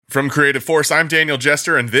From Creative Force, I'm Daniel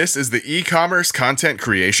Jester, and this is the E-Commerce Content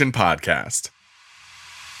Creation Podcast.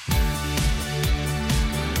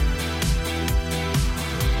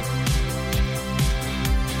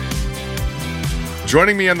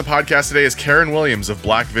 Joining me on the podcast today is Karen Williams of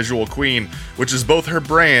Black Visual Queen, which is both her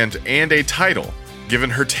brand and a title, given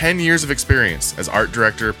her 10 years of experience as art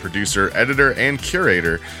director, producer, editor, and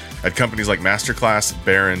curator at companies like Masterclass,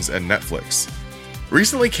 Barron's, and Netflix.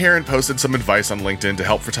 Recently, Karen posted some advice on LinkedIn to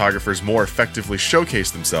help photographers more effectively showcase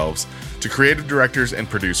themselves to creative directors and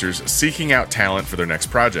producers seeking out talent for their next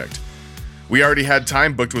project. We already had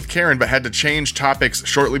time booked with Karen, but had to change topics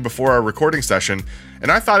shortly before our recording session,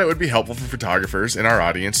 and I thought it would be helpful for photographers in our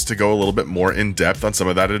audience to go a little bit more in depth on some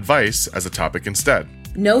of that advice as a topic instead.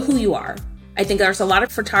 Know who you are. I think there's a lot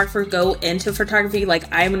of photographers go into photography like,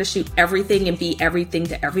 I'm going to shoot everything and be everything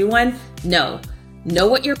to everyone. No. Know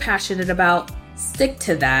what you're passionate about. Stick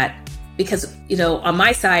to that, because, on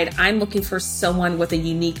my side, I'm looking for someone with a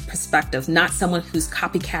unique perspective, not someone who's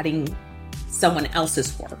copycatting someone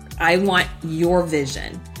else's work. I want your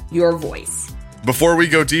vision, your voice. Before we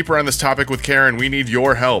go deeper on this topic with Karen, we need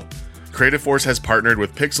your help. Creative Force has partnered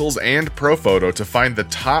with Pixels and Profoto to find the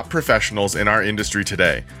top professionals in our industry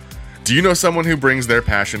today. Do you know someone who brings their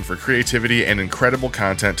passion for creativity and incredible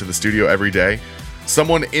content to the studio every day?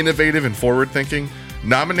 Someone innovative and forward-thinking?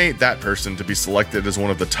 Nominate that person to be selected as one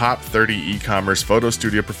of the top 30 e-commerce photo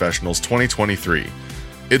studio professionals 2023.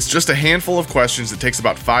 It's just a handful of questions that takes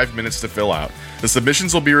about 5 minutes to fill out. The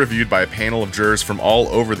submissions will be reviewed by a panel of jurors from all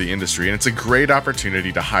over the industry, and it's a great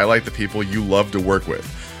opportunity to highlight the people you love to work with.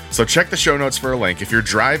 So check the show notes for a link. If you're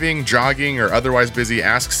driving, jogging, or otherwise busy,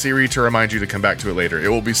 ask Siri to remind you to come back to it later. It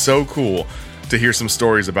will be so cool to hear some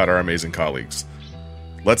stories about our amazing colleagues.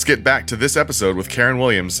 Let's get back to this episode with Karen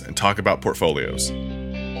Williams and talk about portfolios.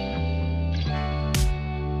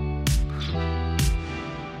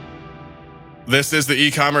 This is the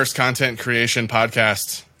E-Commerce Content Creation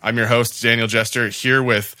Podcast. I'm your host, Daniel Jester, here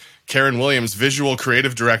with Karen Williams, Visual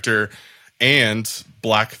Creative Director and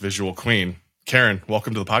Black Visual Queen. Karen,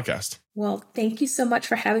 welcome to the podcast. Well, thank you so much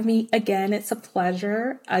for having me again. It's a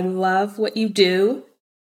pleasure. I love what you do.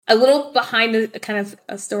 A little behind the kind of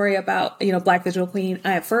a story about, Black Visual Queen.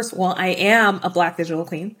 I am a Black Visual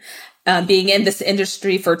Queen, being in this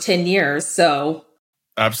industry for 10 years. So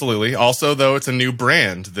absolutely. Also, though, it's a new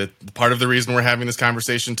brand. That part of the reason we're having this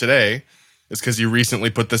conversation today is because you recently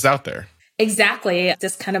put this out there. Exactly.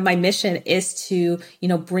 Just kind of my mission is to,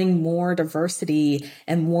 bring more diversity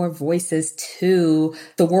and more voices to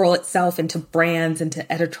the world itself, and to brands, and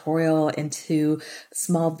to editorial, and to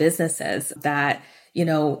small businesses that,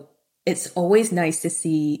 it's always nice to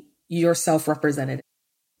see yourself represented,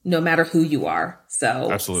 no matter who you are. So,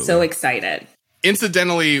 absolutely. So excited.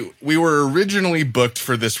 Incidentally, we were originally booked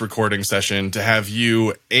for this recording session to have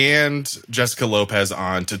you and Jessica Lopez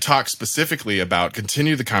on to talk specifically about,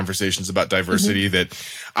 continue the conversations about diversity that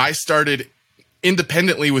I started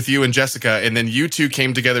independently with you and Jessica, and then you two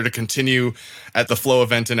came together to continue at the Flow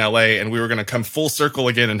event in LA, and we were going to come full circle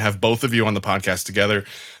again and have both of you on the podcast together.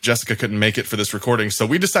 Jessica couldn't make it for this recording, so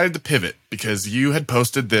we decided to pivot because you had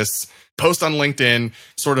posted this post on LinkedIn,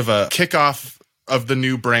 sort of a kickoff of the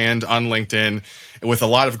new brand on LinkedIn, with a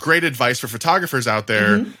lot of great advice for photographers out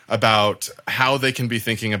there about how they can be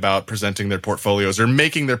thinking about presenting their portfolios or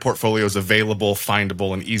making their portfolios available,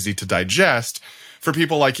 findable, and easy to digest for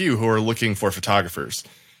people like you who are looking for photographers.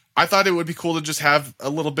 I thought it would be cool to just have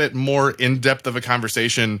a little bit more in-depth of a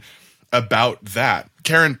conversation about that.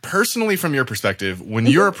 Karen, personally, from your perspective, when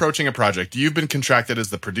you're approaching a project, you've been contracted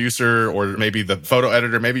as the producer or maybe the photo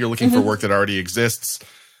editor, maybe you're looking for work that already exists.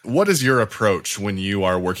 What is your approach when you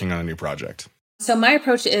are working on a new project? So my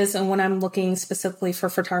approach is, and when I'm looking specifically for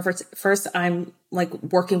photographers, first I'm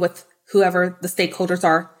working with whoever the stakeholders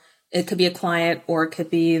are. It could be a client or it could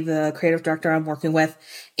be the creative director I'm working with.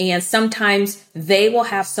 And sometimes they will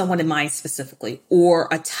have someone in mind specifically, or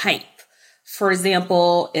a type. For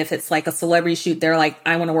example, if it's like a celebrity shoot, they're like,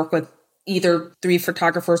 I want to work with either 3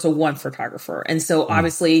 photographers or 1 photographer. And so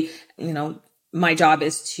obviously, my job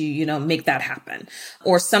is to, make that happen.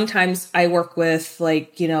 Or sometimes I work with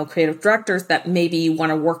creative directors that maybe want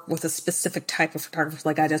to work with a specific type of photographers.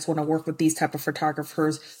 Like, I just want to work with these type of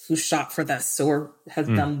photographers who shot for this or has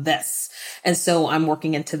done this. And so I'm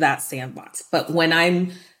working into that sandbox. But when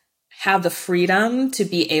I'm have the freedom to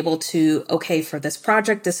be able to, okay, for this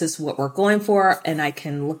project, this is what we're going for. And I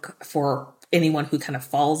can look for anyone who kind of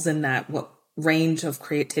falls in that, range of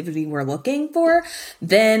creativity we're looking for,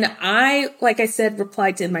 then I, like I said,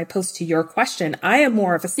 replied in my post to your question, I am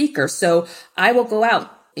more of a seeker. So I will go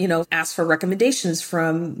out, ask for recommendations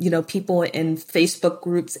from, people in Facebook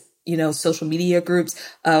groups social media groups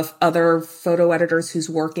of other photo editors who's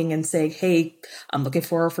working and say, hey, I'm looking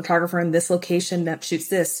for a photographer in this location that shoots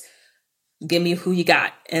this. Give me who you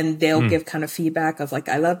got. And they'll give kind of feedback of like,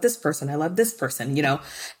 I love this person. I love this person,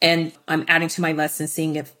 and I'm adding to my list and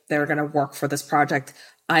seeing if they're going to work for this project.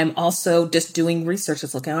 I'm also just doing research,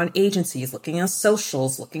 just looking on agencies, looking on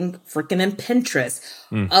socials, looking freaking in Pinterest.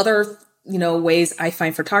 Other ways I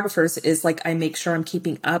find photographers is like, I make sure I'm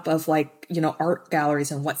keeping up of like, art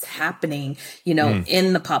galleries and what's happening,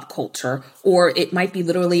 in the pop culture. Or it might be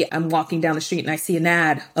literally, I'm walking down the street and I see an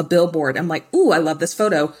ad, a billboard. I'm like, ooh, I love this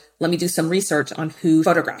photo. Let me do some research on who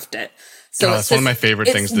photographed it. So that's one of my favorite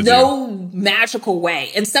things to do. No magical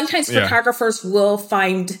way. And sometimes photographers will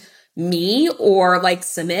find me or like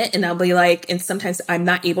submit and I'll be like, and sometimes I'm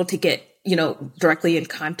not able to get, directly in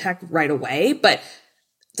contact right away, but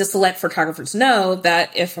just to let photographers know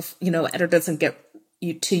that if, editor doesn't get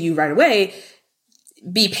to you right away,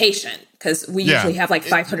 be patient because we usually have like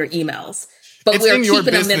 500 emails, but we're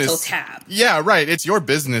keeping a mental tab. Yeah, right. It's your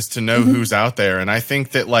business to know who's out there. And I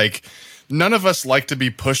think that like none of us like to be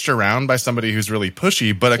pushed around by somebody who's really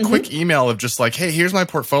pushy, but a quick email of just like, hey, here's my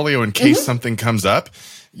portfolio in case something comes up.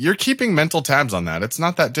 You're keeping mental tabs on that. It's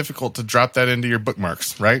not that difficult to drop that into your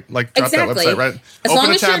bookmarks, right? Like drop that website, right? As long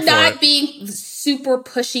as you're not being super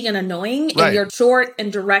pushy and annoying and you're short and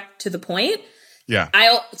direct to the point. Yeah.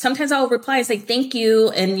 Sometimes I'll reply and say, thank you.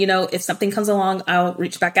 And, if something comes along, I'll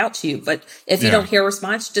reach back out to you. But if you don't hear a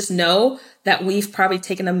response, just know that we've probably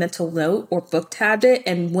taken a mental note or book tabbed it.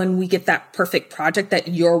 And when we get that perfect project that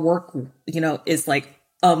your work, is like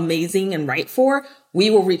amazing and right for, we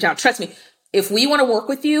will reach out. Trust me. If we want to work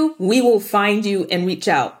with you, we will find you and reach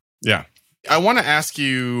out. Yeah. I want to ask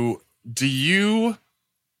you,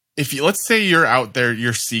 let's say you're out there,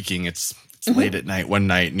 you're seeking, it's late at night, one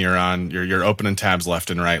night, and you're opening tabs left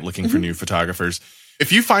and right, looking for new photographers.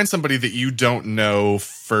 If you find somebody that you don't know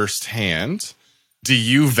firsthand, do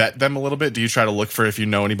you vet them a little bit? Do you try to look for if you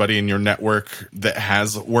know anybody in your network that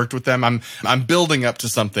has worked with them? I'm building up to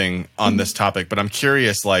something on this topic, but I'm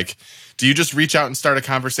curious, like, do you just reach out and start a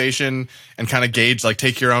conversation and kind of gauge, like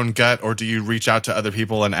take your own gut, or do you reach out to other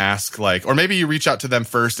people and ask like, or maybe you reach out to them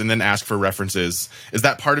first and then ask for references? Is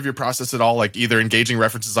that part of your process at all? Like either engaging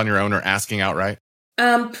references on your own or asking outright?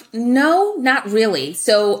 No, not really.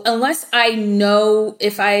 So unless I know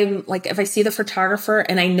if I see the photographer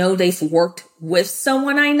and I know they've worked with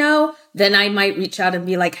someone I know, then I might reach out and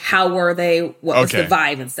be like, how were they? What was the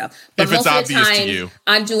vibe and stuff? But if it's obvious to you,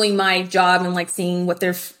 I'm doing my job and like seeing what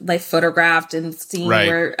they're like photographed and seeing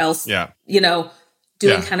where else,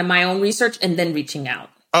 doing kind of my own research and then reaching out.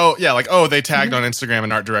 Oh, yeah. Like, they tagged on Instagram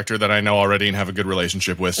an art director that I know already and have a good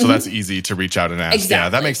relationship with. So that's easy to reach out and ask. Exactly. Yeah,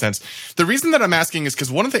 that makes sense. The reason that I'm asking is because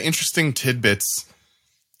one of the interesting tidbits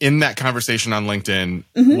in that conversation on LinkedIn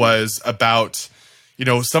was about,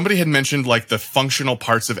 somebody had mentioned like the functional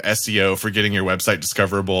parts of SEO for getting your website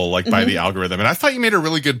discoverable, like by the algorithm. And I thought you made a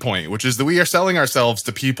really good point, which is that we are selling ourselves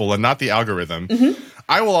to people and not the algorithm.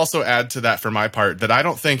 I will also add to that for my part that I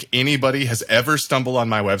don't think anybody has ever stumbled on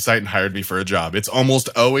my website and hired me for a job. It's almost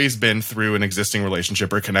always been through an existing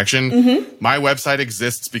relationship or connection. My website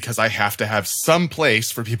exists because I have to have some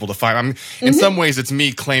place for people to find. In some ways, it's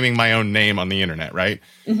me claiming my own name on the internet, right?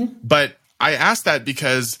 But I asked that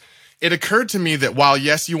because it occurred to me that while,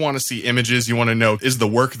 yes, you want to see images, you want to know, is the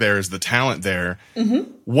work there, is the talent there?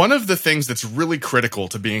 One of the things that's really critical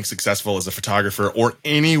to being successful as a photographer or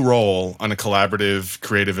any role on a collaborative,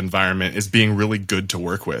 creative environment is being really good to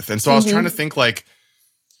work with. And so I was trying to think like,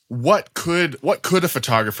 what could a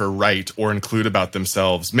photographer write or include about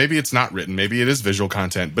themselves? Maybe it's not written, maybe it is visual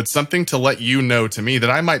content, but something to let you know to me that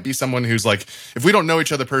I might be someone who's like, if we don't know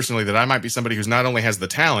each other personally, that I might be somebody who's not only has the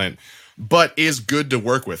talent, but is good to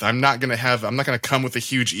work with. I'm not going to come with a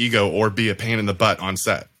huge ego or be a pain in the butt on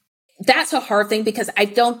set. That's a hard thing because I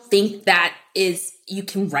don't think that you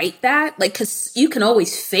can write that. Like, cause you can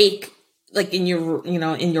always fake like in your,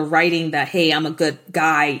 in your writing that, hey, I'm a good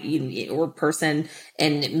guy or person.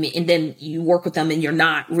 And then you work with them and you're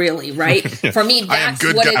not really, right? For me, that's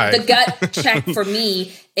what the gut check for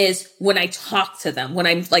me is when I talk to them, when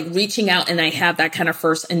I'm like reaching out and I have that kind of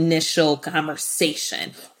first initial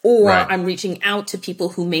conversation, or I'm reaching out to people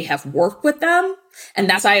who may have worked with them. And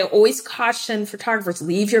that's why I always caution photographers,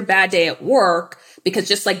 leave your bad day at work, because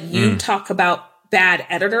just like you talk about bad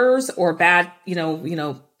editors or bad,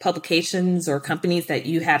 publications or companies that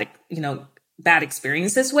you had, bad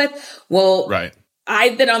experiences with. Well,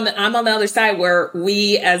 I'm on the other side where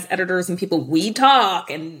we as editors and people, we talk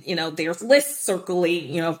and, there's lists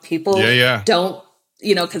circling, people don't,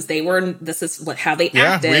 cause this is how they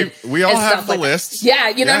acted. We all have the list. Yeah.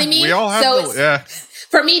 You know what I mean? We all have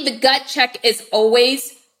For me, the gut check is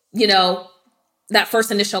always, that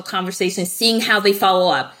first initial conversation, seeing how they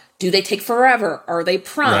follow up. Do they take forever? Are they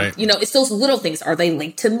prompt? Right. It's those little things. Are they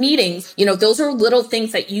late to meetings? Those are little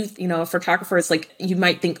things that a photographer is like, you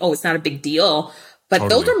might think, oh, it's not a big deal, but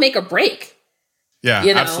those are make or break. Yeah,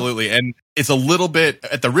 absolutely. And it's a little bit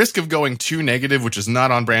at the risk of going too negative, which is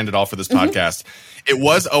not on brand at all for this podcast. It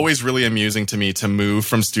was always really amusing to me to move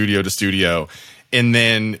from studio to studio. And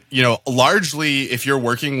then, largely if you're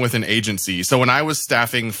working with an agency. So when I was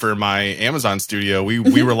staffing for my Amazon studio, we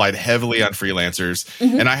relied heavily on freelancers.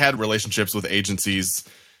 And I had relationships with agencies,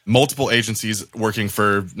 multiple agencies working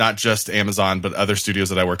for not just Amazon, but other studios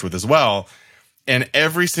that I worked with as well. And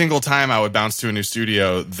every single time I would bounce to a new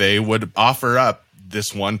studio, they would offer up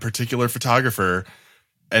this one particular photographer.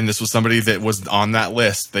 And this was somebody that was on that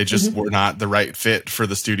list. They just were not the right fit for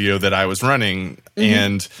the studio that I was running.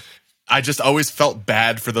 And I just always felt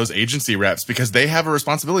bad for those agency reps because they have a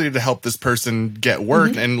responsibility to help this person get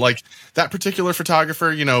work. And like that particular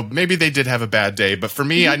photographer, maybe they did have a bad day, but for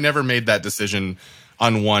me, I never made that decision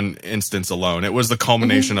on one instance alone. It was the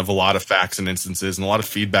culmination of a lot of facts and instances and a lot of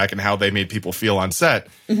feedback and how they made people feel on set.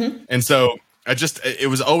 And so it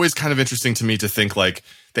was always kind of interesting to me to think like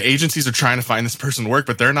the agencies are trying to find this person work,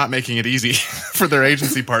 but they're not making it easy for their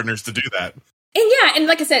agency partners to do that. And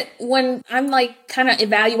like I said, when I'm like kind of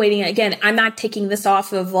evaluating it again, I'm not taking this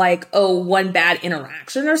off of like, oh, one bad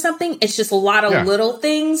interaction or something. It's just a lot of little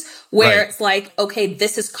things where it's like, okay,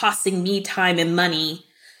 this is costing me time and money,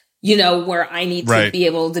 where I need to be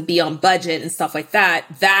able to be on budget and stuff like that.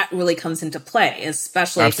 That really comes into play,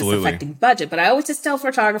 especially if it's affecting budget. But I always just tell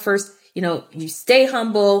photographers, you stay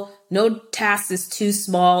humble. No task is too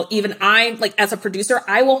small. Even I, like as a producer,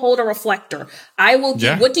 I will hold a reflector. I will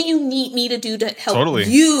do, what do you need me to do to help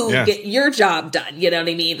you get your job done? You know what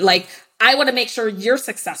I mean? Like, I want to make sure you're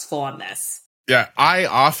successful on this. Yeah, I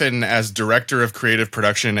often, as director of creative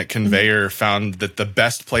production at Conveyor, found that the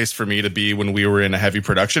best place for me to be when we were in a heavy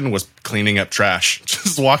production was cleaning up trash.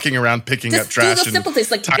 Just walking around, picking up trash and simple things,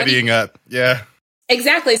 like tidying up. Yeah.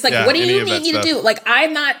 Exactly. It's like, what do you need me to do? Like,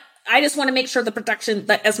 I just want to make sure the production,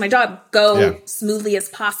 as my job, go smoothly as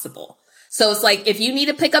possible. So it's like, if you need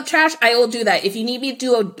to pick up trash, I will do that. If you need me to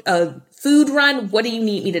do a food run, what do you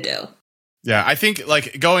need me to do? Yeah, I think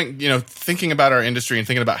like thinking about our industry and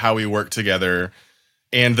thinking about how we work together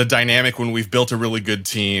and the dynamic when we've built a really good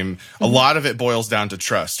team, a lot of it boils down to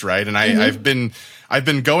trust, right? And I've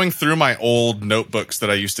been going through my old notebooks that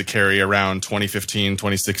I used to carry around 2015,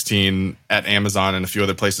 2016 at Amazon and a few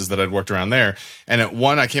other places that I'd worked around there. And at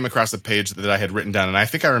one, I came across a page that I had written down. And I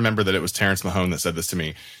think I remember that it was Terrence Mahone that said this to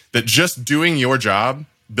me, that just doing your job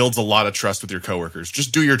builds a lot of trust with your coworkers.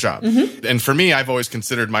 Just do your job. And for me, I've always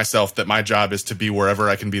considered myself that my job is to be wherever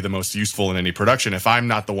I can be the most useful in any production if I'm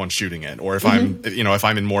not the one shooting it or if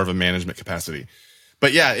I'm in more of a management capacity.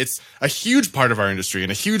 But yeah, it's a huge part of our industry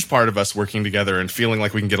and a huge part of us working together and feeling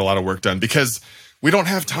like we can get a lot of work done because we don't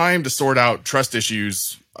have time to sort out trust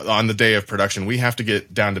issues on the day of production. We have to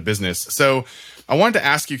get down to business. So I wanted to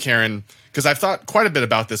ask you, Karen, because I've thought quite a bit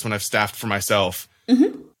about this when I've staffed for myself.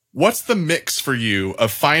 What's the mix for you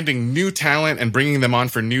of finding new talent and bringing them on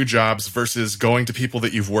for new jobs versus going to people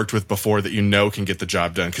that you've worked with before that can get the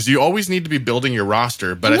job done? Because you always need to be building your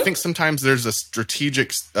roster, but I think sometimes there's a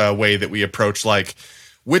strategic way that we approach, like,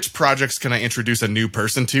 which projects can I introduce a new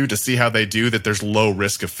person to see how they do that there's low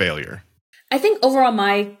risk of failure? I think overall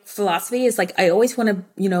my philosophy is like I always want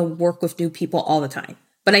to, work with new people all the time,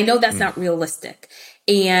 but I know that's not realistic.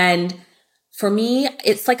 And for me,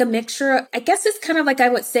 it's like a mixture. I guess it's kind of like I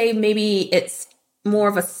would say maybe it's more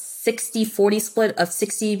of a 60-40 split of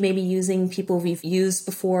 60 maybe using people we've used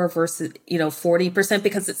before versus, 40%,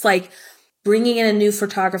 because it's like bringing in a new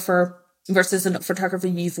photographer versus a photographer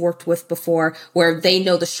you've worked with before where they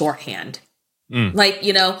know the shorthand. Like,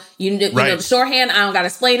 you know the shorthand. I don't got to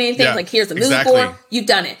explain anything. Yeah, like, here's the mood board. You've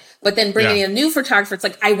done it. But then bringing in a new photographer, it's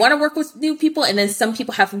like, I want to work with new people. And then some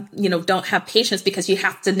people have, don't have patience because you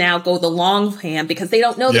have to now go the longhand because they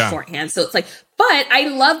don't know the shorthand. So it's like, but I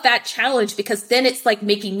love that challenge because then it's like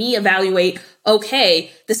making me evaluate, okay,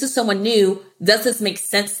 this is someone new. Does this make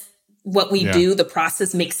sense? What we do, the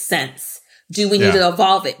process makes sense. Do we need to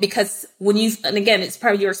evolve it? Because and again, it's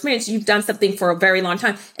part of your experience, you've done something for a very long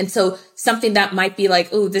time. And so something that might be like,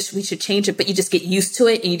 oh, we should change it, but you just get used to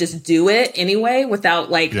it and you just do it anyway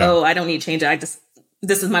without like, oh, I don't need to change it.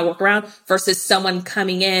 This is my workaround, versus someone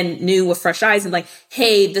coming in new with fresh eyes and like,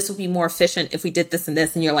 hey, this would be more efficient if we did this and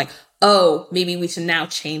this. And you're like, oh, maybe we should now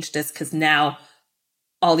change this because now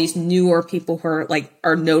all these newer people who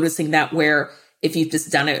are noticing that, where if you've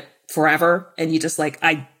just done it forever and you just like,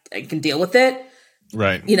 I can deal with it,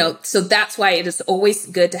 Right. So that's why it is always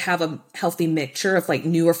good to have a healthy mixture of like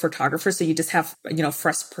newer photographers. So you just have,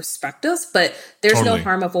 fresh perspectives, but there's no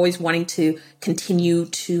harm of always wanting to continue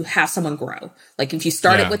to have someone grow. Like if you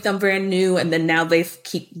started with them brand new and then now they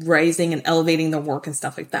keep raising and elevating their work and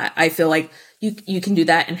stuff like that, I feel like you can do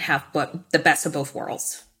that and have the best of both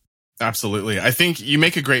worlds. Absolutely. I think you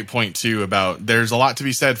make a great point too about there's a lot to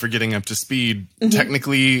be said for getting up to speed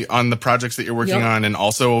technically on the projects that you're working on, and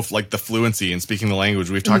also like the fluency and speaking the language.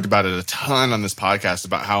 We've talked about it a ton on this podcast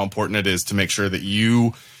about how important it is to make sure that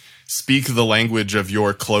you speak the language of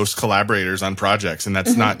your close collaborators on projects. And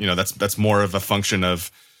that's not, that's more of a function of,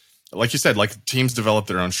 like you said, like teams develop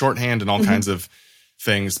their own shorthand and all kinds of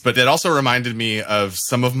things. But it also reminded me of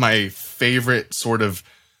some of my favorite sort of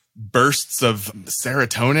bursts of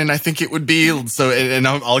serotonin, I think it would be. So, and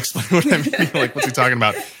I'll explain what I mean. Like, what's he talking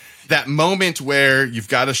about? That moment where you've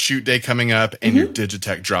got a shoot day coming up and your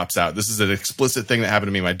Digitech drops out. This is an explicit thing that happened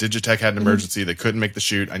to me. My Digitech had an emergency. They couldn't make the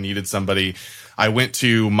shoot. I needed somebody. I went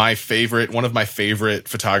to one of my favorite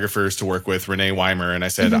photographers to work with, Renee Weimer, and I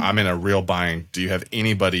said, I'm in a real bind. Do you have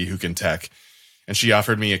anybody who can tech? And she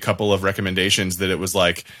offered me a couple of recommendations that it was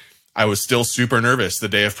like, I was still super nervous the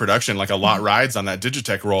day of production, like a lot rides on that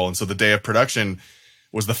Digitech roll. And so the day of production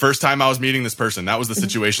was the first time I was meeting this person. That was the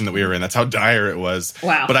situation that we were in. That's how dire it was.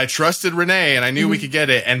 Wow. But I trusted Renee and I knew we could get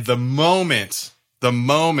it. And the moment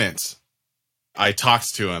I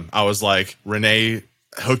talked to him, I was like, Renee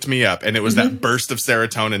hooked me up. And it was that burst of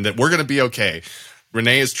serotonin that we're going to be okay.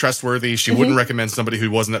 Renee is trustworthy. She wouldn't recommend somebody who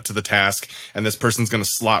wasn't up to the task. And this person's going to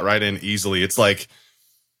slot right in easily. It's like,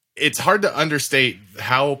 it's hard to understate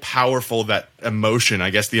how powerful that emotion, I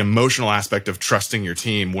guess the emotional aspect of trusting your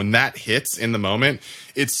team, when that hits in the moment,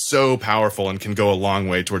 it's so powerful and can go a long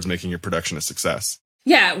way towards making your production a success.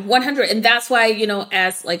 Yeah, 100. And that's why,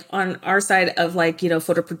 as like on our side of like,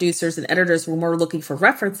 photo producers and editors, when we're looking for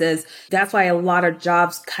references, that's why a lot of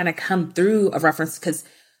jobs kind of come through a reference. Because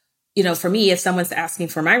for me, if someone's asking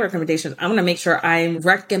for my recommendations, I'm going to make sure I'm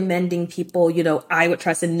recommending people, I would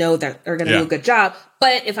trust and know that they're going to do a good job.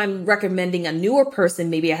 But if I'm recommending a newer person,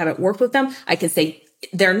 maybe I haven't worked with them, I can say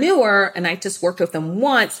they're newer and I just worked with them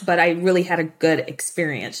once, but I really had a good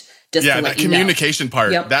experience. Just to let that communication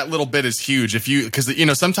part, that little bit is huge.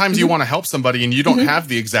 Because sometimes you want to help somebody and you don't have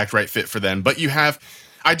the exact right fit for them, but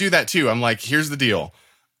I do that too. I'm like, here's the deal.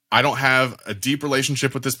 I don't have a deep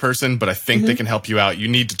relationship with this person, but I think they can help you out. You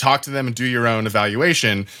need to talk to them and do your own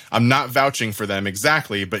evaluation. I'm not vouching for them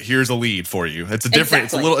exactly, but here's a lead for you. It's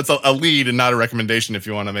it's a lead and not a recommendation if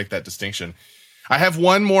you want to make that distinction. I have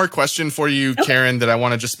one more question for you, Karen, that I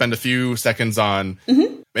want to just spend a few seconds on.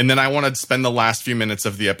 And then I want to spend the last few minutes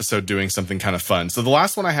of the episode doing something kind of fun. So the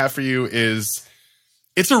last one I have for you is,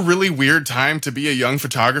 it's a really weird time to be a young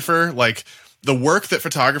photographer. Like, the work that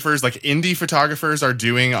photographers, like indie photographers, are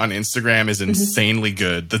doing on Instagram is insanely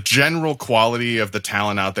good. The general quality of the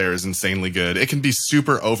talent out there is insanely good. It can be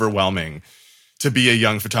super overwhelming to be a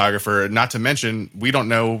young photographer. Not to mention, we don't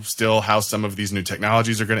know still how some of these new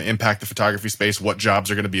technologies are going to impact the photography space, what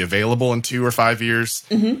jobs are going to be available in 2 or 5 years.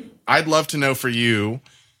 I'd love to know for you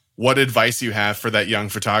what advice you have for that young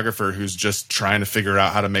photographer who's just trying to figure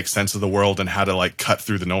out how to make sense of the world and how to like cut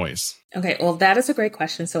through the noise. Okay, well, that is a great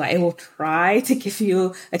question. So I will try to give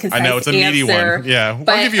you a concise answer. I know it's a meaty one. Yeah,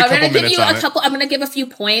 but I'll give you a couple minutes on it. I'm going to give a few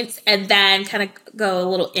points and then kind of go a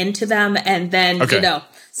little into them, and then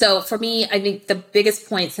So for me, I think the biggest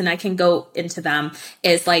points, and I can go into them,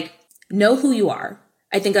 is like, know who you are.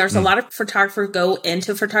 I think there's a lot of photographers go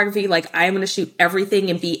into photography like, I'm going to shoot everything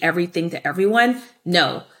and be everything to everyone.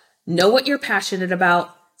 No, know what you're passionate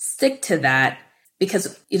about. Stick to that.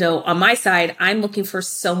 Because, on my side, I'm looking for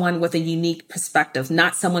someone with a unique perspective,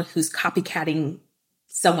 not someone who's copycatting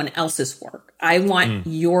someone else's work. I want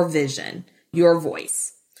your vision, your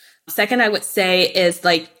voice. Second, I would say is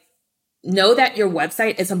like, know that your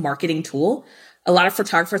website is a marketing tool. A lot of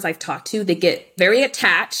photographers I've talked to, they get very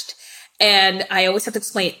attached. And I always have to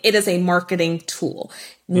explain, it is a marketing tool.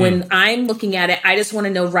 When I'm looking at it, I just want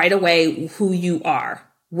to know right away who you are,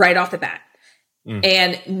 right off the bat.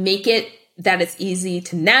 And make it that it's easy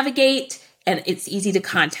to navigate and it's easy to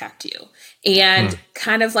contact you. And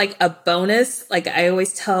kind of like a bonus, like I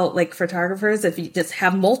always tell like photographers, if you just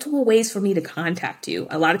have multiple ways for me to contact you.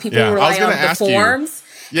 A lot of people rely on the forms.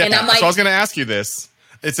 And I'm like, so I was going to ask you this.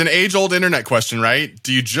 It's an age-old internet question, right?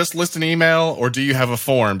 Do you just list an email or do you have a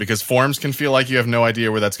form? Because forms can feel like you have no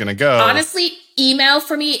idea where that's going to go. Honestly, email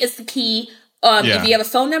for me is the key. If you have a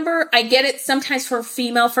phone number, I get it sometimes for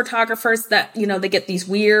female photographers that, they get these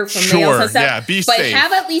weird from males and stuff. Yeah, be but safe.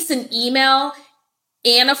 Have at least an email.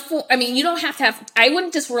 and a form. I mean, you don't have to have, I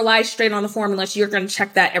wouldn't just rely straight on the form unless you're going to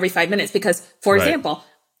check that every 5 minutes. Because, for example,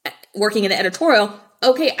 working in the editorial,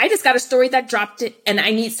 okay, I just got a story that dropped it and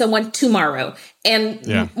I need someone tomorrow.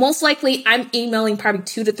 And most likely I'm emailing probably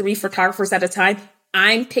 2 to 3 photographers at a time.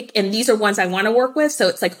 And these are ones I want to work with. So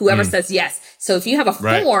it's like whoever says yes. So if you have a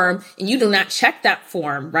form and you do not check that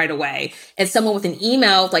form right away, and someone with an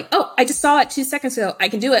email like, oh, I just saw it 2 seconds ago, I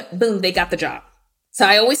can do it. Boom, they got the job. So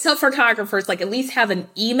I always tell photographers, like, at least have an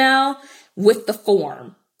email with the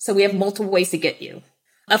form. So we have multiple ways to get you.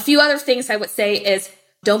 A few other things I would say is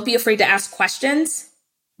don't be afraid to ask questions.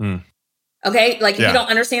 Okay. Like if you don't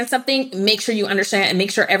understand something, make sure you understand and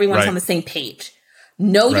make sure everyone's on the same page.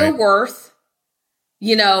 Know your worth.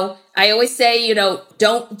 You know, I always say, you know,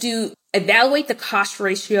 evaluate the cost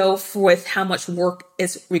ratio with how much work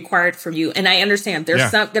is required for you. And I understand there's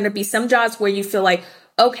going to be some jobs where you feel like,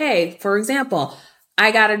 okay, for example, I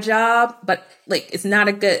got a job, but like, it's not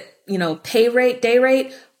a good, you know, day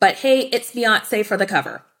rate, but hey, it's Beyonce for the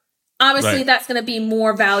cover. Obviously that's going to be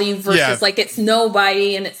more value versus like it's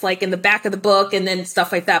nobody and it's like in the back of the book and then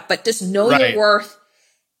stuff like that. But just know your worth,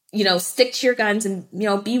 you know, stick to your guns and, you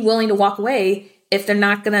know, be willing to walk away if they're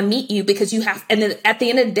not going to meet you, because you have, and then at the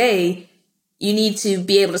end of the day, you need to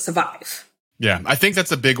be able to survive. Yeah, I think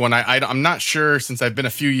that's a big one. I'm not sure, since I've been a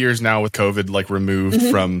few years now with COVID, like removed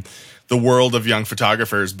from the world of young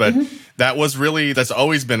photographers, but that's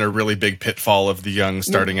always been a really big pitfall of the young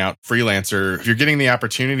starting out freelancer. If you're getting the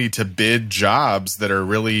opportunity to bid jobs that are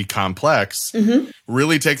really complex,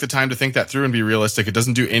 really take the time to think that through and be realistic. It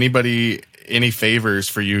doesn't do anybody any favors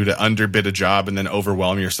for you to underbid a job and then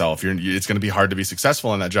overwhelm yourself. It's going to be hard to be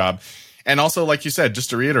successful in that job. And also, like you said,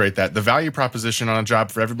 just to reiterate that, the value proposition on a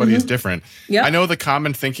job for everybody is different. Yep. I know the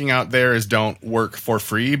common thinking out there is don't work for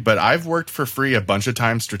free, but I've worked for free a bunch of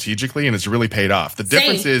times strategically, and it's really paid off. The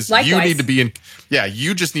difference is you need to be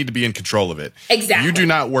you just need to be in control of it. Exactly. You do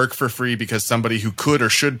not work for free because somebody who could or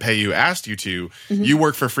should pay you asked you to. You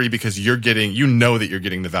work for free because you know that you're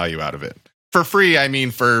getting the value out of it. For free, I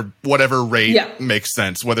mean for whatever rate makes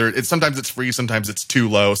sense. Whether it's sometimes it's free, sometimes it's too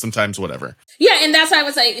low, sometimes whatever. Yeah, and that's why I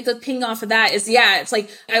was like, the ping off of that is, it's like,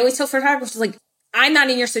 I always tell photographers, like, I'm not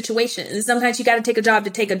in your situation. And sometimes you got to take a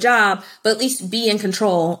job, but at least be in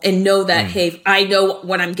control and know that, hey, I know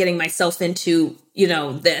what I'm getting myself into, you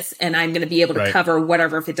know, this, and I'm going to be able to cover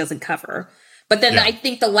whatever if it doesn't cover. But then I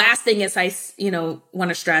think the last thing is want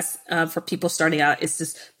to stress for people starting out is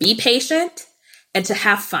just be patient and to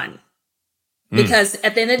have fun. Because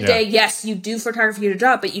at the end of the day, yes, you do photography your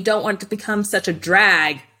job, but you don't want it to become such a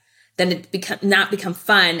drag, then it not become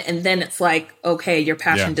fun. And then it's like, okay, your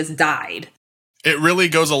passion just died. It really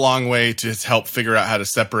goes a long way to help figure out how to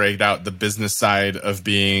separate out the business side of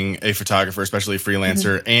being a photographer, especially a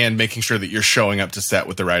freelancer, and making sure that you're showing up to set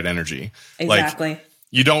with the right energy. Exactly. Like,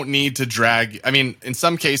 you don't need to drag. I mean, in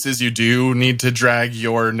some cases, you do need to drag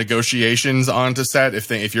your negotiations onto set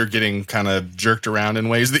if you're getting kind of jerked around in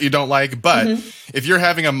ways that you don't like. But if you're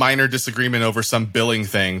having a minor disagreement over some billing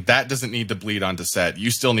thing, that doesn't need to bleed onto set.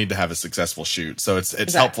 You still need to have a successful shoot. So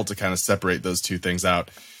it's helpful to kind of separate those two things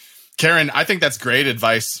out. Karen, I think that's great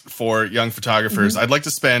advice for young photographers. I'd like to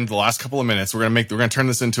spend the last couple of minutes. We're going to turn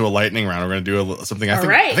this into a lightning round. We're going to do something I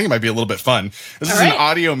think it might be a little bit fun. This is an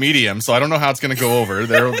audio medium, so I don't know how it's going to go over.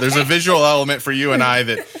 There's a visual element for you and I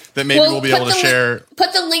that maybe we'll be able to share.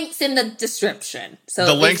 Put the links in the description. So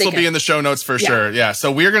the links will be in the show notes for sure. Yeah.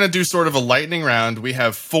 So we're going to do sort of a lightning round. We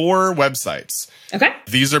have 4 websites. Okay.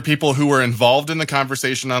 These are people who were involved in the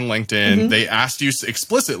conversation on LinkedIn. They asked you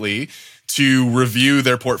explicitly to review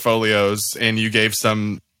their portfolios, and you gave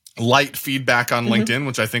some light feedback on LinkedIn,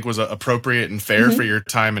 which I think was appropriate and fair for your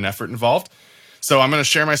time and effort involved. So I'm going to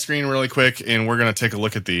share my screen really quick, and we're going to take a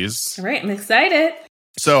look at these. All right, I'm excited.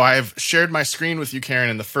 So I've shared my screen with you, Karen,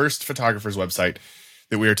 and the first photographer's website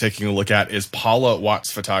that we are taking a look at is Paula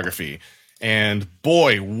Watts Photography. And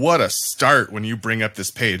boy, what a start when you bring up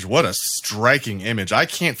this page. What a striking image. I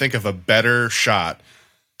can't think of a better shot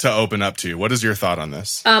to open up to. What is your thought on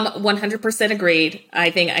this? 100% agreed. I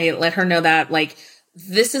think I let her know that, like,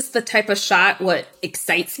 this is the type of shot what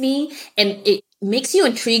excites me, and it makes you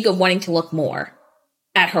intrigued of wanting to look more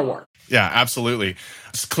at her work. Yeah, absolutely.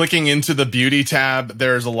 Just clicking into the beauty tab,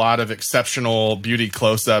 there's a lot of exceptional beauty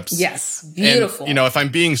close-ups. Yes, beautiful. And, if I'm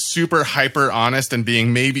being super hyper honest and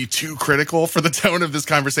being maybe too critical for the tone of this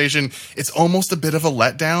conversation, it's almost a bit of a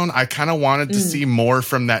letdown. I kind of wanted to see more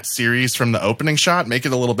from that series from the opening shot, make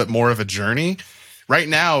it a little bit more of a journey. Right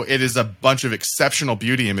now, it is a bunch of exceptional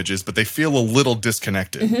beauty images, but they feel a little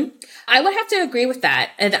disconnected. I would have to agree with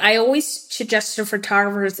that. And I always suggest to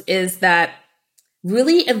photographers is that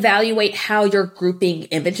really evaluate how you're grouping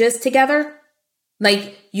images together.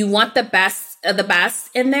 Like, you want the best of the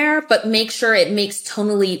best in there, but make sure it makes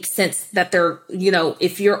tonally sense that they're,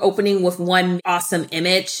 if you're opening with one awesome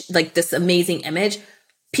image, like this amazing image,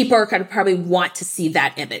 people are going to probably want to see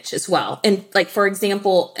that image as well. And like, for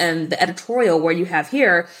example, and the editorial where you have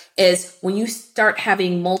here is when you start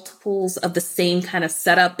having multiples of the same kind of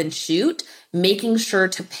setup and shoot, making sure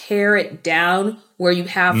to pare it down where you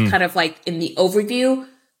have kind of like in the overview,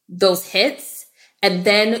 those hits, and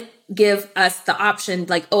then give us the option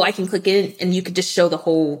like, oh, I can click in and you could just show the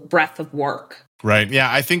whole breadth of work. Right.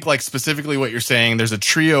 Yeah. I think like specifically what you're saying, there's a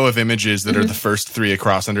trio of images that are the first three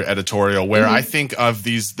across under editorial where I think of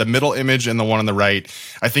these, the middle image and the one on the right,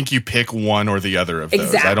 I think you pick one or the other of those.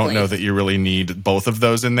 Exactly. I don't know that you really need both of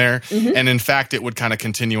those in there. And in fact, it would kind of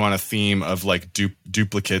continue on a theme of like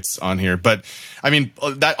duplicates on here. But I mean,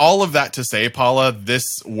 that all of that to say, Paula,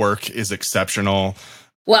 this work is exceptional.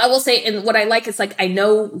 Well, I will say, and what I like is like, I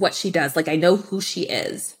know what she does. Like, I know who she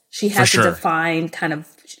is. She has a defined kind of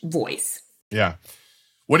voice. Yeah.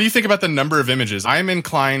 What do you think about the number of images? I'm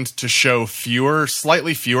inclined to show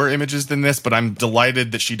slightly fewer images than this, but I'm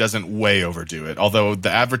delighted that she doesn't way overdo it. Although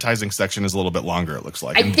the advertising section is a little bit longer, it looks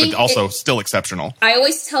like. But also still exceptional. I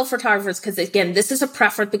always tell photographers, because again, this is a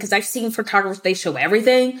preference, because I've seen photographers, they show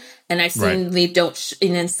everything, and I've seen they don't,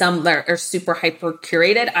 and then some that are super hyper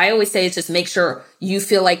curated. I always say, it's just make sure you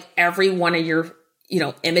feel like every one of your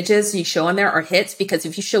images you show on there are hits, because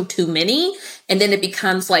if you show too many and then it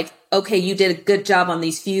becomes like, okay, you did a good job on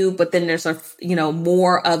these few, but then there's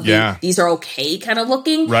more of these are okay kind of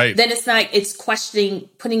looking. Right. Then it's like, it's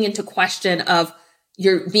putting into question of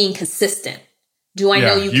you're being consistent. Do I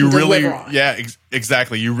know you can deliver on? Yeah,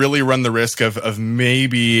 exactly. You really run the risk of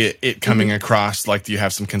maybe it coming across like you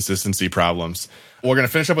have some consistency problems. We're going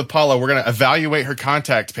to finish up with Paula. We're going to evaluate her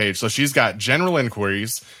contact page. So she's got general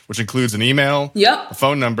inquiries, which includes an email, a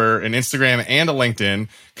phone number, an Instagram, and a LinkedIn.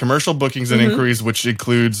 Commercial bookings and inquiries, which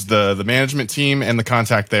includes the management team and the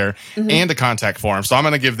contact there, and a contact form. So I'm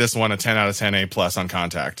going to give this one a 10 out of 10 A+ on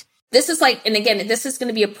contact. This is like, and again, this is going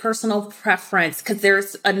to be a personal preference, because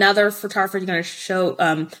there's another photographer you're going to show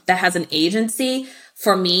that has an agency.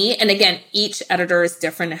 For me, and again, each editor is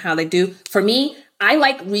different in how they do. For me, I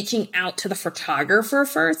like reaching out to the photographer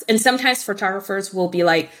first. And sometimes photographers will be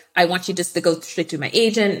like, I want you just to go straight to my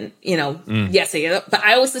agent, yes. But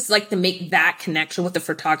I always just like to make that connection with the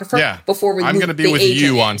photographer before we I'm going to be with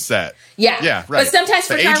you on set. Yeah. Yeah, right. But sometimes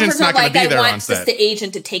the photographers are like, I want just the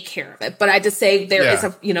agent to take care of it. But I just say there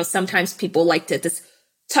is sometimes people like to just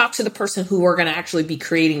talk to the person who we're going to actually be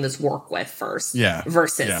creating this work with first. Yeah.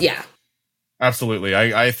 Versus, Absolutely.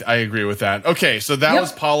 I agree with that. Okay, so that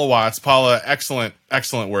was Paula Watts. Paula,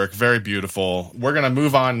 excellent work. Very beautiful. We're going to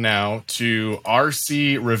move on now to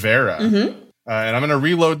R.C. Rivera. And I'm going to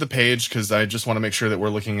reload the page because I just want to make sure that we're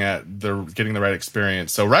looking at getting the right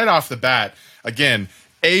experience. So right off the bat, again,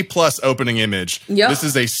 A+ opening image. This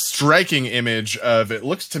is a striking image of, it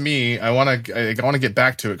looks to me, I want to get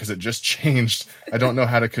back to it because it just changed. I don't know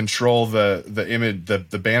how to control the image,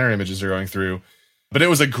 the banner images are going through. But it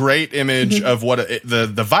was a great image of what the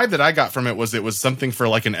vibe that I got from it was something for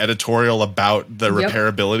like an editorial about the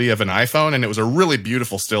repairability of an iPhone. And it was a really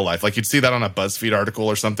beautiful still life. Like you'd see that on a BuzzFeed article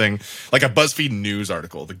or something, like a BuzzFeed news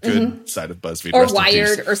article, the good side of BuzzFeed. Or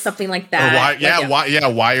Wired or something like that.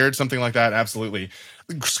 Wired, something like that. Absolutely.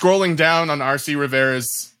 Scrolling down on R.C.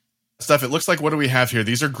 Rivera's stuff, it looks like, what do we have here?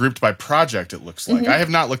 These are grouped by project, it looks like. I have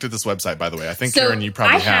not looked at this website, by the way. I think, Karen, you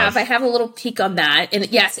probably have. I have a little peek on that. And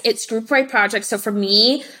yes, it's grouped by project. So for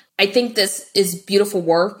me, I think this is beautiful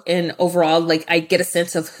work. And overall, like, I get a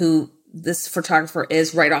sense of who this photographer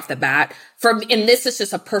is right off the bat. And this is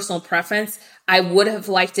just a personal preference. I would have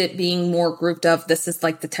liked it being more grouped of, this is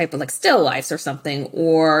like the type of like still lifes or something,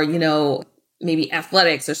 or, maybe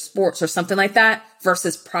athletics or sports or something like that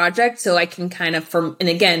versus project. So I can kind of, and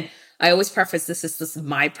again, I always preface this is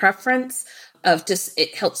my preference of just,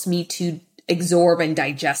 it helps me to absorb and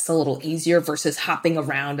digest a little easier versus hopping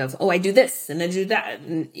around of, I do this and I do that.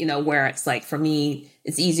 And, where it's like, for me,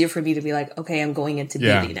 it's easier for me to be like, okay, I'm going into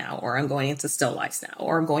beauty now, or I'm going into still lifes now,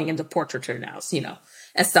 or I'm going into portraiture now,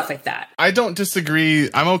 and stuff like that. I don't disagree.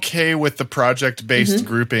 I'm okay with the project-based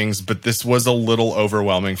groupings, but this was a little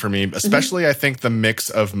overwhelming for me, especially I think the mix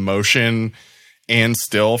of motion and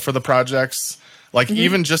still for the projects. Like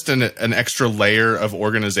even just an extra layer of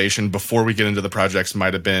organization before we get into the projects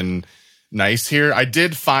might have been nice here. I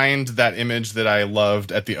did find that image that I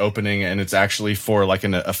loved at the opening, and it's actually for like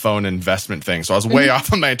a phone investment thing. So I was way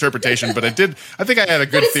off on my interpretation, but I think I had a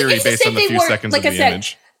good theory based on the few seconds of the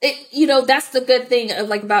image. That's the good thing of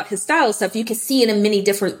like about his style stuff. You can see it in many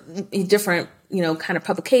different kind of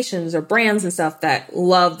publications or brands and stuff that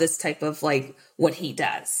love this type of like what he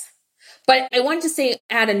does. But I wanted to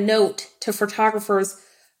add a note to photographers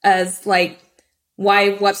as like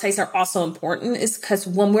why websites are also important is because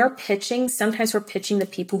when we're pitching, sometimes we're pitching to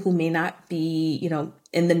people who may not be,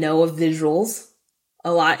 in the know of visuals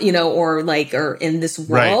a lot, or in this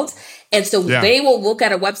world. Right. And so they will look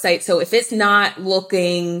at a website. So if it's not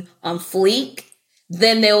looking on fleek,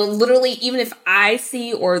 then they'll literally, even if I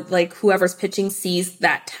see or like whoever's pitching sees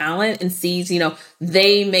that talent and sees,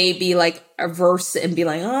 they may be like averse and be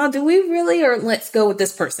like, oh, do we really? Or let's go with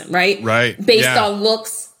this person, right? Right. Based on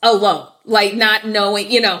looks alone, like not knowing,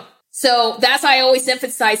 So that's why I always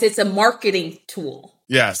emphasize it's a marketing tool.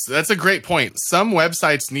 Yes, that's a great point. Some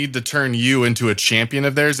websites need to turn you into a champion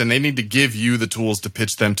of theirs, and they need to give you the tools to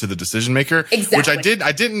pitch them to the decision maker. Exactly. Which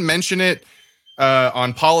I didn't mention it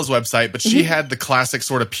on Paula's website, but she had the classic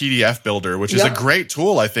sort of PDF builder, which is a great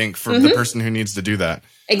tool, I think, for the person who needs to do that.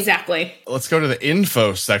 Exactly. Let's go to the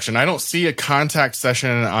info section. I don't see a contact section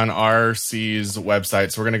on RC's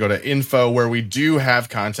website, so we're going to go to info, where we do have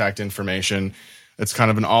contact information. It's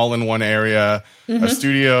kind of an all-in-one area, a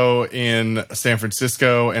studio in San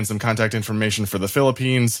Francisco, and some contact information for the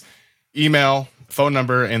Philippines, email, phone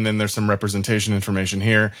number, and then there's some representation information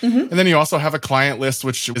here. And then you also have a client list,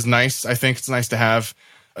 which is nice. I think it's nice to have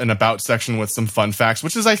an about section with some fun facts,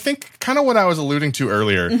 which is, I think, kind of what I was alluding to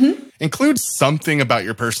earlier. Include something about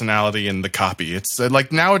your personality in the copy. It's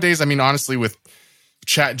like nowadays, I mean, honestly, with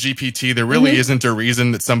ChatGPT, there really isn't a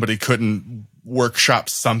reason that somebody couldn't workshop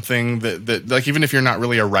something that like, even if you're not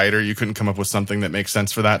really a writer, you couldn't come up with something that makes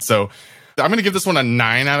sense for that. So I'm going to give this one a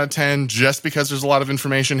 9 out of 10 just because there's a lot of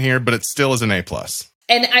information here, but it still is an A+.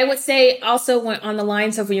 And I would say also on the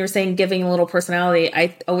lines of when you were saying giving a little personality,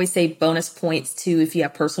 I always say bonus points too if you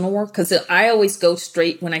have personal work, because I always go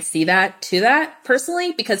straight when I see that to that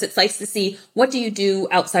personally, because it's nice to see what do you do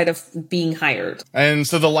outside of being hired. And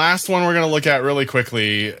so the last one we're going to look at really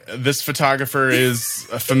quickly, this photographer is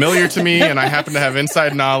familiar to me, and I happen to have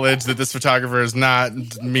inside knowledge that this photographer has not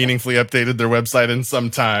meaningfully updated their website in some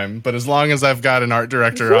time. But as long as I've got an art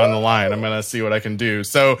director on the line, I'm going to see what I can do.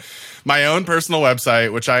 So my own personal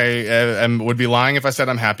website, which I would be lying if I said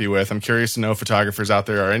I'm happy with. I'm curious to know, photographers out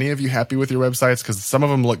there, are any of you happy with your websites? Because some of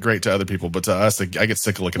them look great to other people, but to us, I get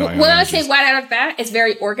sick of looking at my own images. I say right out of that, it's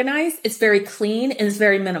very organized, it's very clean, and it's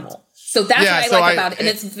very minimal. So that's what I like about it. And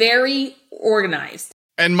it's very organized.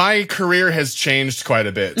 And my career has changed quite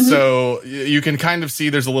a bit. So you can kind of see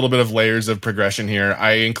there's a little bit of layers of progression here.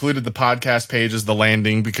 I included the podcast page as the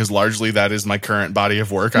landing because largely that is my current body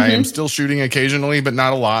of work. I am still shooting occasionally, but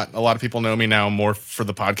not a lot. A lot of people know me now more for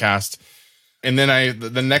the podcast. And then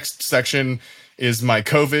the next section is my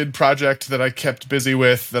COVID project that I kept busy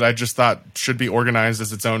with that I just thought should be organized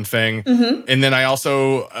as its own thing. And then I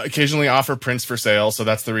also occasionally offer prints for sale. So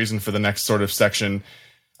that's the reason for the next sort of section.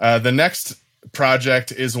 The next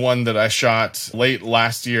project is one that I shot late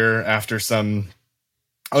last year after some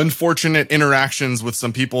unfortunate interactions with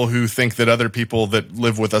some people who think that other people that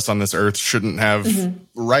live with us on this earth shouldn't have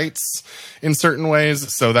rights in certain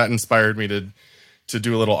ways. So that inspired me to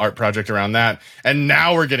do a little art project around that. And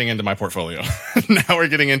now we're getting into my portfolio. Now we're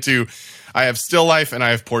getting into, I have still life and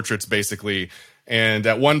I have portraits basically. And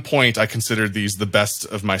at one point, I considered these the best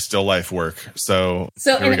of my still life work. So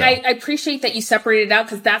and I appreciate that you separated it out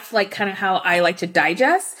because that's like kind of how I like to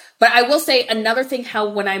digest. But I will say another thing, how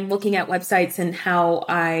when I'm looking at websites and how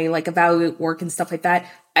I like evaluate work and stuff like that,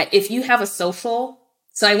 if you have a social,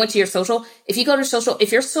 so I went to your social, if you go to social,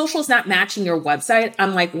 if your social is not matching your website,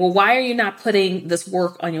 I'm like, well, why are you not putting this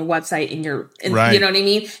work on your website you know what I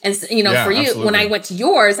mean? And for you, absolutely. When I went to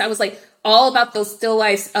yours, I was like, all about those still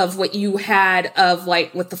lifes of what you had of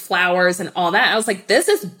like with the flowers and all that. I was like, this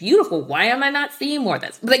is beautiful. Why am I not seeing more of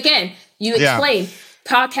this? But again, you explain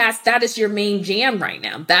podcast. That is your main jam right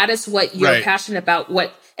now. That is what you're passionate about.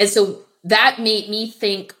 And so that made me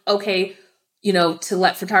think, okay, to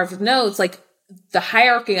let photographers know, it's like the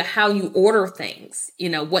hierarchy of how you order things,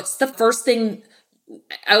 what's the first thing.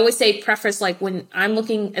 I always say preface, like when I'm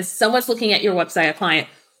looking, as someone's looking at your website, a client,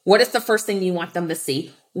 what is the first thing you want them to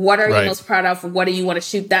see? What are you most proud of? What do you want to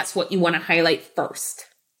shoot? That's what you want to highlight first.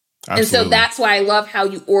 Absolutely. And so that's why I love how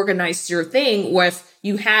you organized your thing with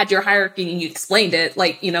you had your hierarchy and you explained it,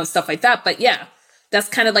 like, stuff like that. But yeah, that's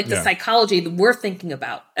kind of like the psychology that we're thinking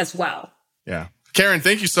about as well. Yeah. Karen,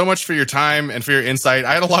 thank you so much for your time and for your insight.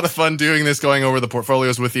 I had a lot of fun doing this, going over the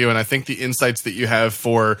portfolios with you. And I think the insights that you have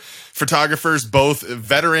for photographers, both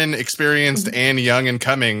veteran, experienced, and young and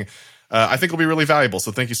coming, I think will be really valuable.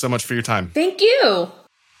 So thank you so much for your time. Thank you.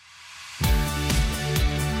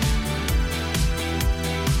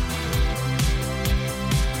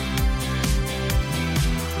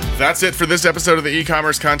 That's it for this episode of the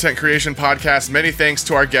E-Commerce Content Creation Podcast. Many thanks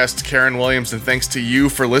to our guest, Karen Williams, and thanks to you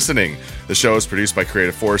for listening. The show is produced by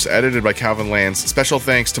Creative Force, edited by Calvin Lance. Special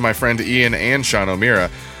thanks to my friend Ian and Sean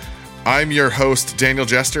O'Meara. I'm your host, Daniel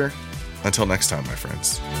Jester. Until next time, my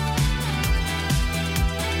friends.